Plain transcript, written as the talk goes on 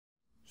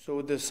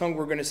So the song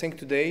we're going to sing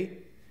today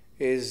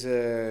is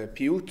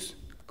Piyut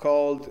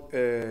called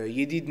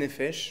Yedid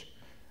Nefesh.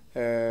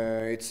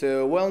 It's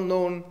a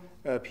well-known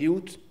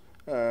Piyut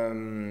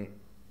that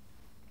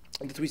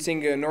we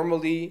sing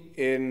normally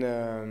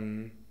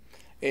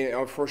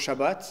for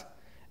Shabbat,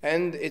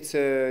 and it's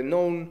a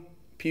known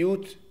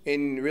Piyut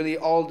in really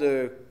all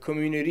the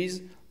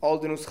communities, all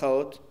the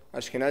Nuschaot.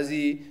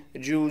 Ashkenazi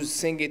Jews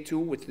sing it too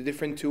with a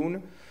different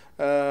tune.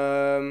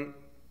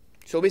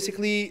 So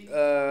basically,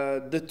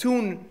 the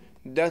tune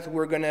that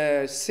we're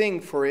gonna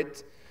sing for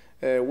it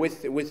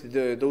with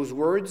those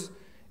words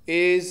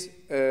is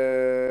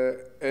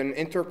an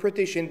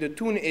interpretation. The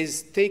tune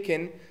is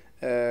taken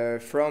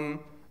from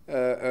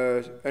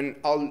an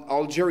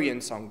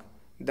Algerian song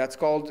that's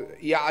called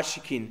Ya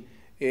Ashikin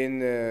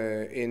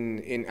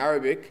in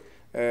Arabic.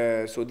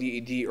 So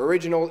the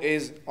original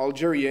is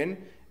Algerian,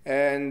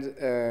 and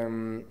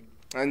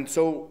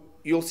so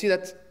you'll see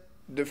that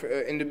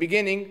in the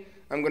beginning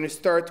I'm going to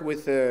start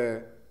with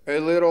a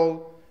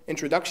little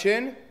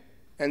introduction,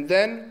 and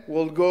then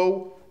we'll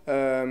go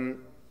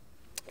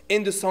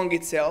in the song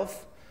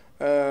itself,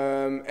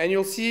 and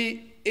you'll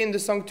see in the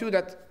song too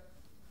that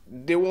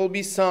there will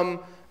be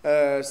some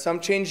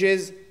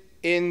changes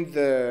in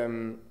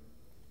the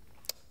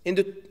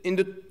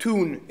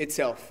tune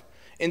itself,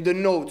 in the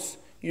notes.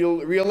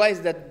 You'll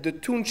realize that the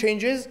tune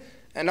changes,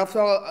 and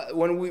after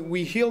when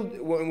we'll hear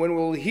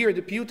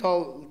the Piyut,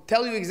 I'll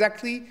tell you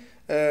exactly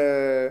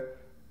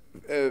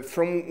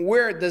from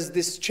where does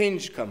this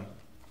change come.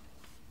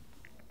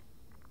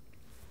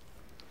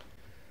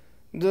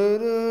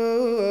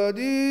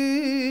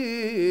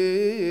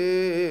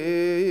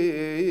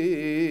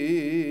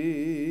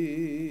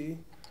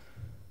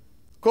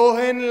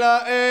 Kohen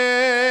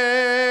la'el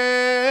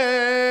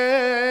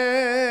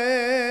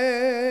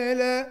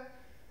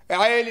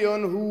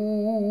عاليون هو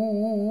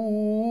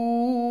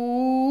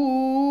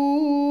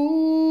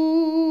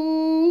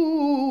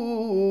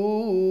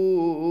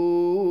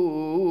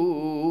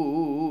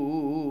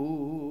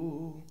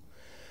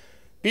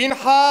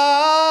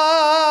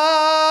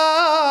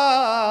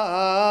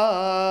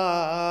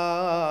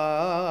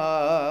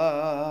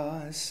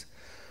بنحاس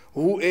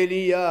هو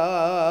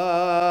إلياهو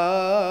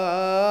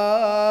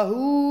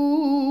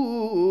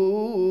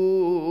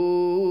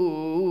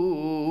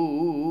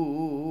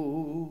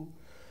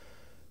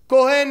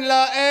كوهن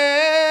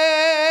لائل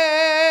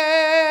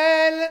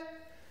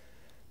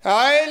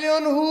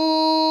عاليون هو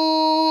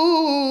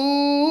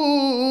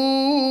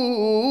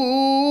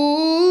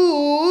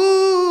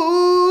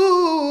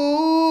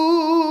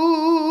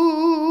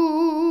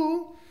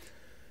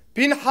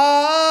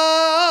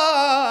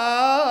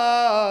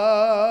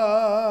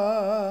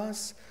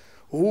بنحاس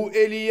هو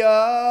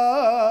إلياهو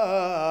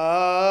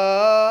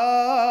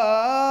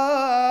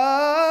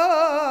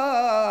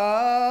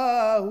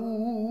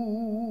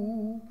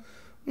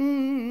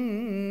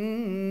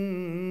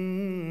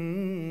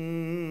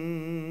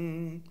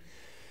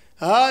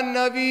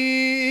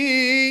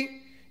النبي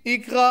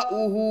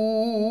يقرأه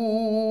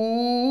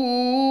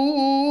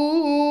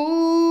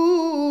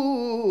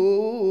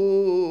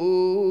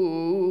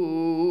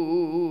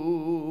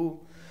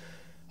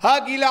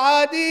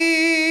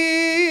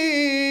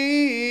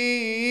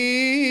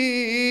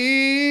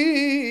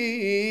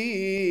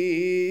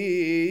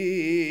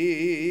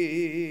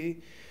هاجلعادي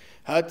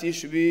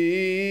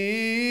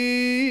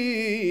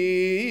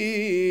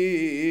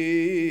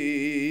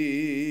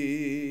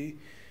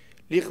هتشبي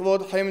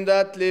לכבוד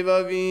חמדת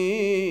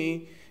לבבי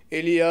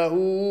אליהו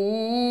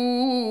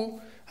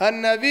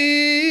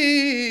הנביא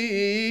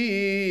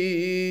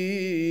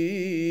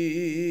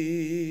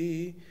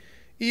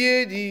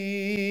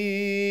ידיד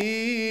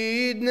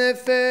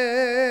נפש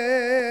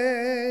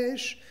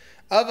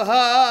אב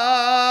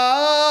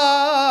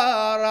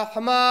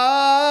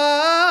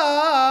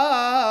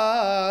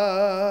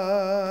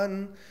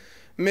הרחמן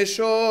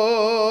משוך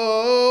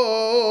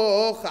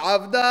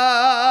עבדך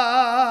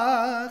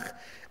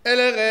אל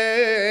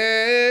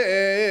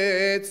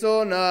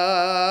רצונך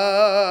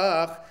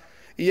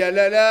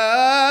יללל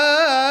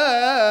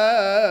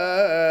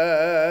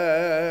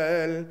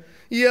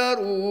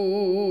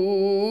ירוץ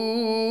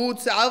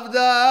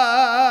עבדך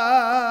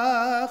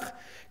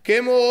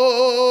כמו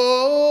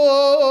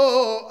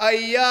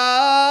אייל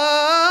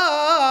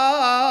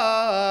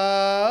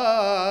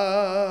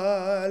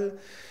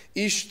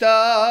ישתחווה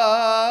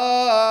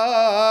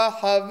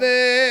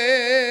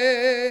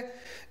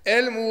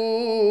אל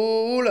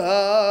מול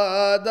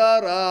הדרך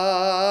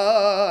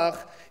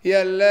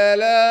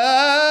יללל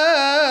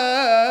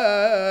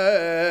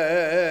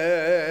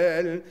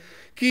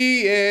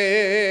כי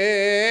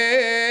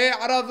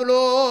יערב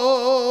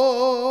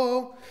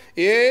לו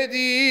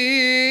ידידותך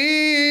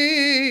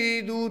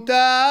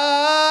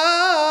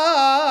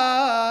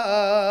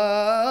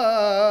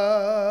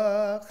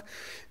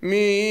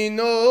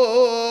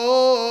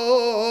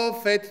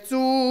מנופת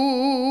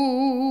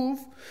צוף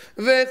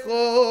וכל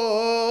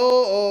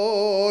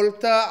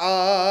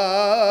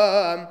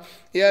טעם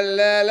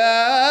יללל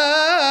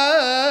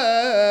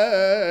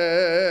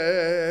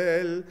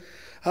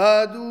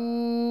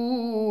הדור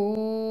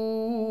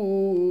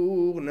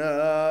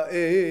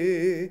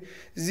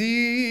זיו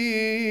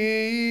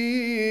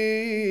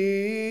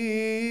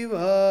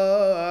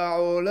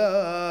העולם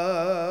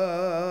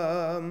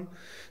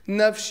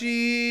נפשי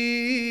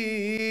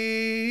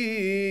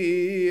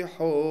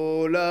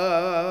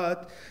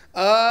חולת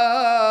אהבתך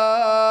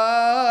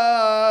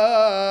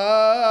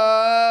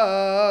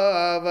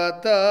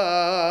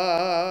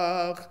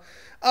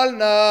אל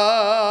נא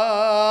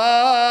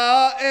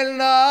אל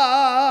נא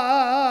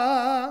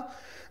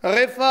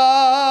רפנה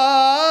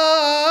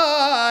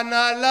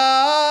לה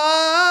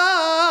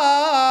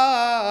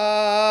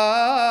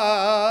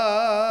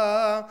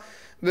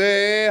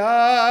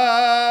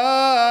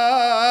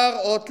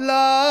והראות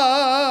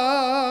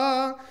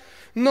לה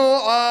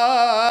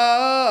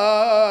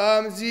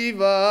נועם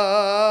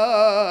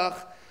זיווך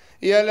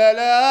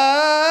יללה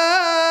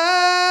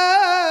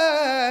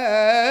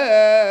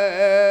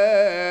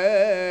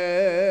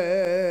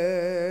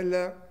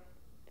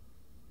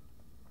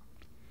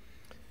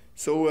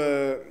So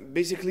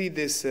basically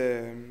this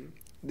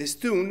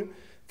tune,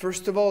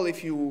 first of all,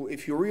 if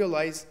you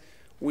realize,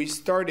 we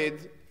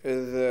started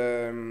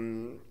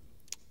the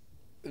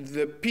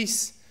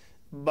piece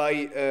by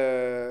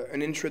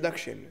an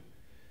introduction.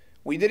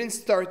 We didn't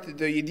start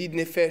the Yedid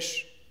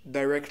Nefesh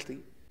directly.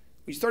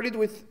 We started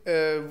with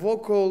a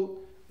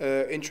vocal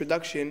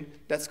introduction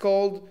that's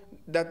called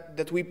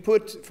that we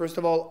put first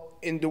of all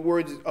in the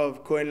words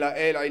of Kohen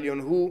La'el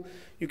Elyon Hu.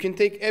 You can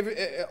take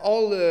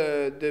all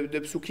the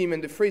psukim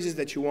and the phrases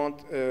that you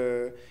want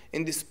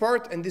in this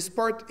part, and this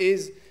part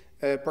is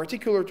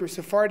particular to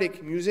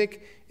Sephardic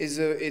music.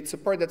 It's a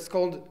part that's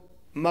called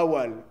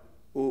mawal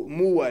or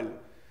muwal,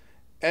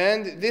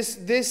 and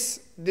this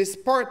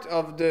part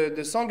of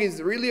the song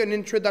is really an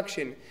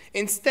introduction.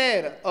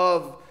 Instead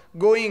of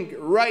going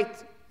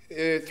right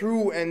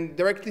through and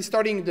directly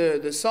starting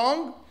the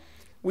song,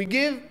 we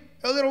give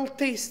a little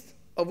taste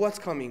of what's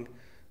coming,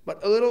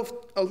 but a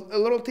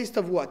little taste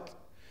of what?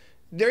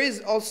 There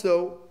is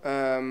also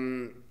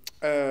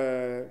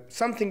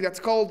something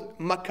that's called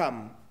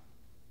makam.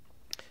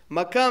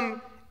 Makam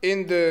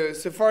in the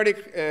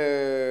Sephardic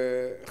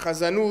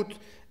chazanut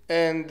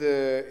and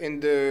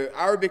in the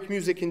Arabic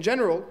music in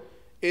general,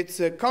 it's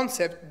a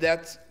concept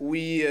that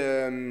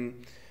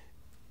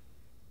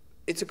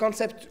it's a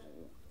concept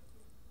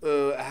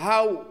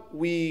how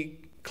we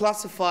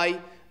classify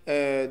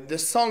the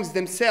songs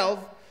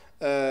themselves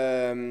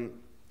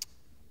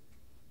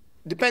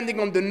depending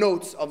on the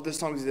notes of the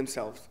songs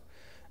themselves.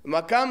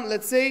 Makam,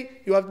 let's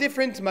say you have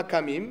different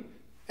makamim,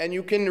 and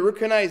you can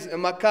recognize a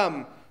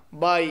makam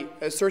by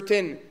a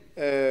certain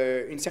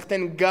une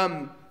certaine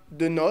gamme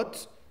de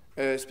notes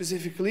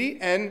specifically,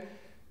 and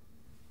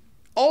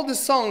all the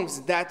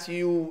songs that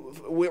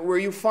where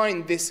you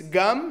find this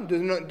gamme,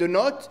 the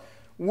note,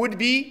 would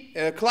be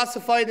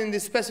classified in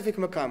this specific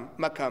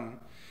makam.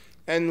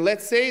 And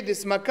let's say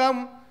this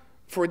makam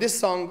for this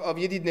song of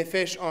Yedid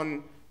Nefesh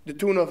on the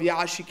tune of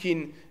Ya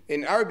Ashikin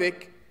in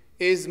Arabic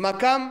is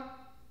makam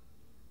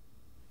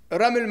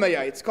Ram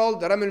al-Maya. It's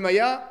called Ram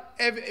al-Maya.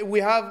 We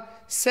have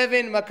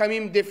 7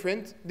 makamim,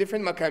 different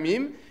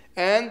makamim,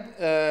 and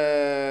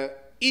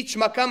each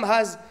makam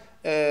has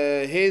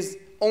his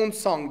own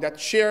song that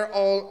share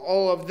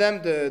all of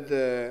them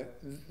the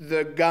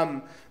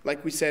gam,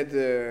 like we said,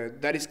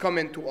 that is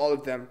common to all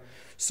of them.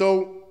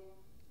 So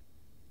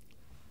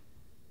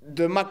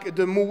the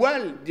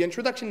muwal, the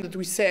introduction that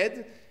we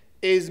said,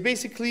 is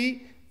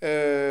basically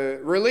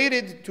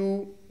related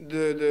to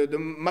the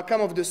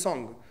makam of the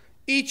song.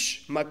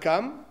 Each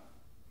makam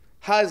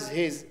has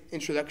his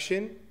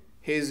introduction,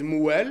 his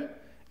muwal,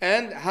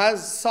 and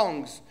has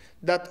songs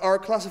that are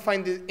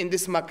classified in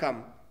this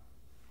makam,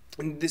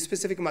 in this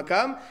specific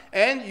makam,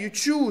 and you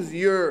choose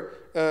your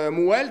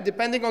muwal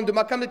depending on the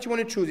makam that you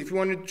want to choose. If you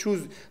want to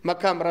choose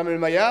makam Ram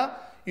al-Maya,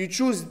 you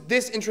choose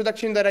this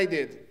introduction that I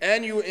did,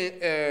 and you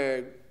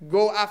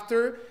go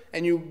after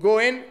and you go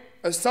in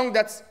a song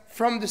that's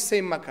from the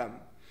same makam.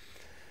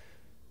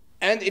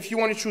 And if you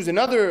want to choose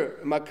another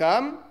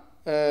makam,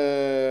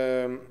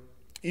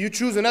 you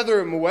choose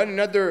another muwal,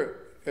 another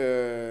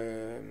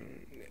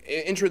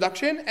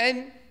introduction,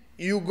 and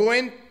you go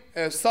in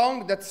a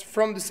song that's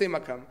from the same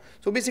makam.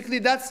 So basically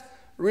that's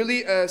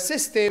really a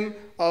system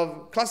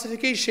of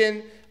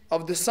classification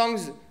of the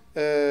songs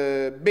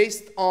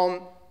based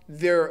on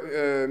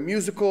their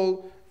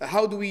musical,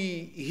 how do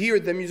we hear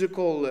the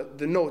musical,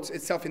 the notes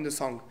itself in the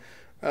song.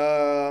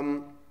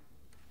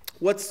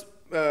 What's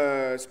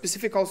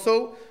specific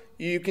also,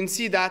 you can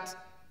see that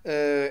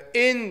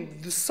in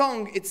the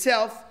song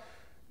itself,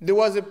 there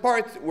was a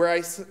part where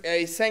I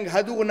sang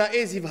Hadur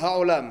Na'eziv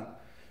Ha'olam.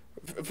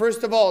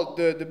 First of all,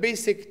 the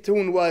basic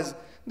tune was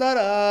da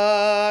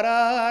da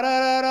da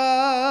da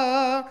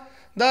da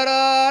da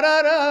da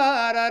da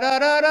da da da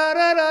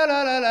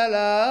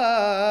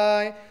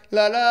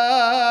la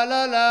la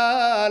la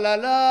la la la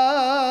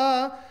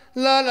la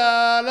la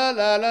la la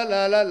la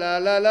la la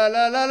la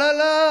la la la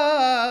la.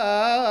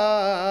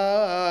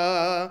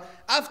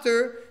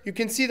 After, you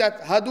can see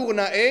that Hadur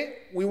Na'e,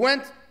 we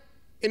went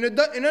in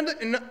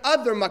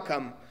another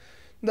makam.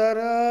 Da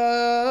da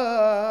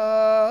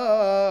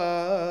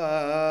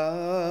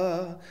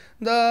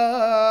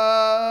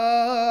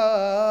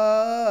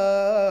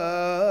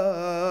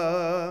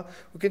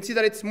can see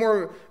that it's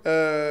more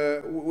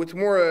with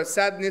more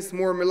sadness,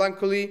 more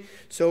melancholy.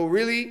 So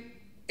really,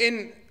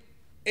 in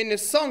the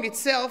song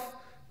itself,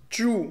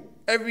 true,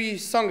 every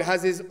song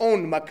has its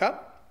own makam,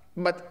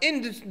 but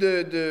in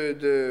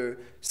the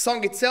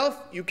song itself,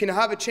 you can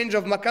have a change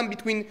of makam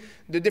between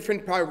the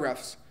different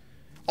paragraphs.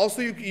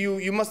 Also,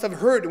 you must have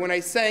heard when I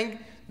sang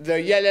the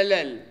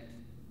yalalel.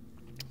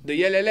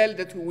 The yalalel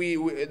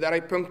that I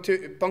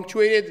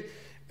punctuated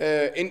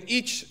in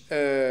each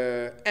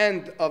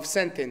end of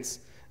sentence.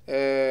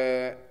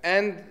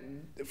 And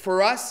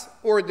for us,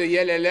 or the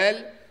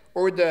yalalel,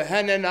 or the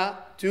hanana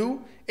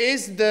too,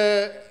 is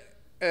the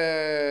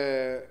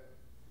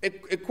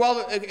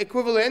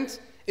equivalent,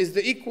 is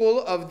the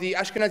equal of the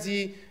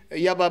Ashkenazi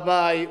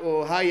yababai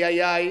or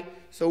hayayai.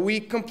 So we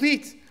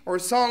complete our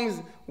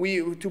songs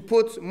to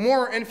put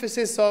more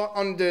emphasis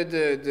on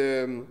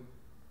the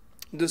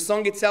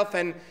song itself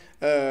and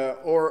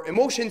or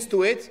emotions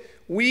to it.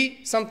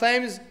 We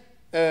sometimes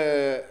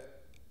add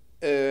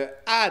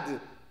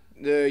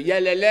the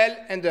yalalel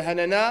and the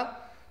hanana,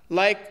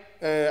 like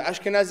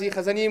Ashkenazi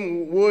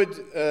Chazanim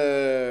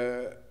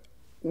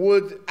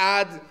would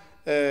add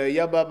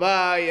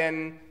yababai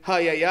and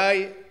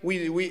hayayai.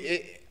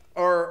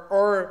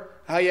 Or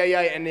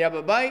hayayai and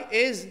yababai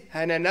is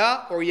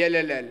hanana or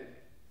yalalel.